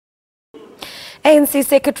ANC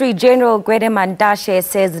Secretary General Gwede Mantashe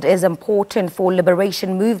says it is important for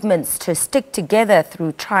liberation movements to stick together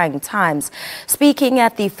through trying times. Speaking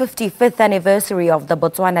at the 55th anniversary of the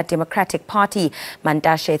Botswana Democratic Party,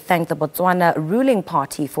 Mantashe thanked the Botswana ruling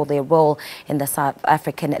party for their role in the South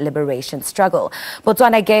African liberation struggle.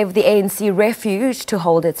 Botswana gave the ANC refuge to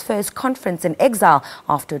hold its first conference in exile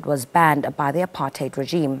after it was banned by the Apartheid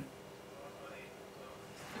regime.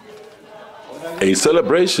 A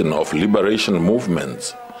celebration of liberation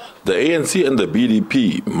movements, the ANC and the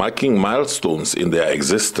BDP marking milestones in their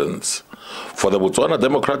existence. For the Botswana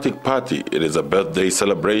Democratic Party, it is a birthday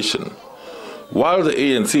celebration. While the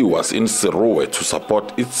ANC was in Serowe to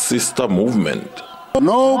support its sister movement.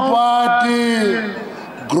 No party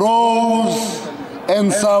grows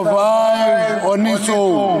and survives on its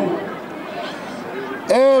own.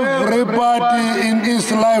 Every party in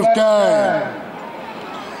its lifetime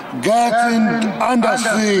gets under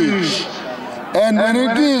siege, and when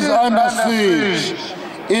it is under siege,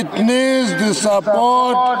 it needs the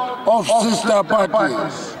support of sister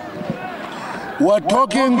parties. We're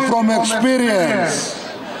talking from experience.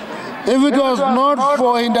 If it was not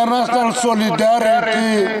for international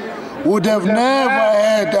solidarity, we would have never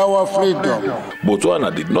had our freedom.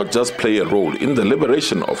 Botswana did not just play a role in the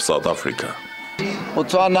liberation of South Africa.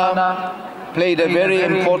 Botswana played a very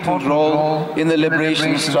important role in the liberation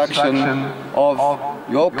instruction of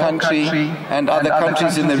your country and other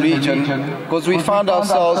countries in the region, because we found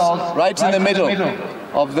ourselves right in the middle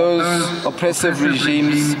of those oppressive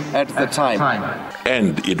regimes at the time.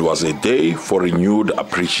 And it was a day for renewed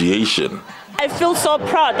appreciation. I feel so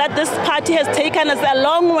proud that this party has taken us a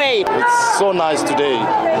long way. It's so nice today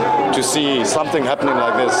to see something happening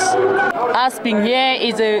like this. Us being here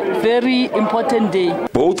is a very important day.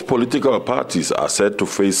 Both political parties are set to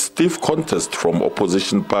face stiff contest from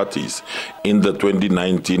opposition parties in the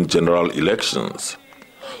 2019 general elections.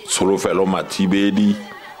 Solofelo Matibedi,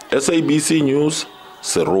 SABC News,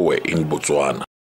 Serowe in Botswana.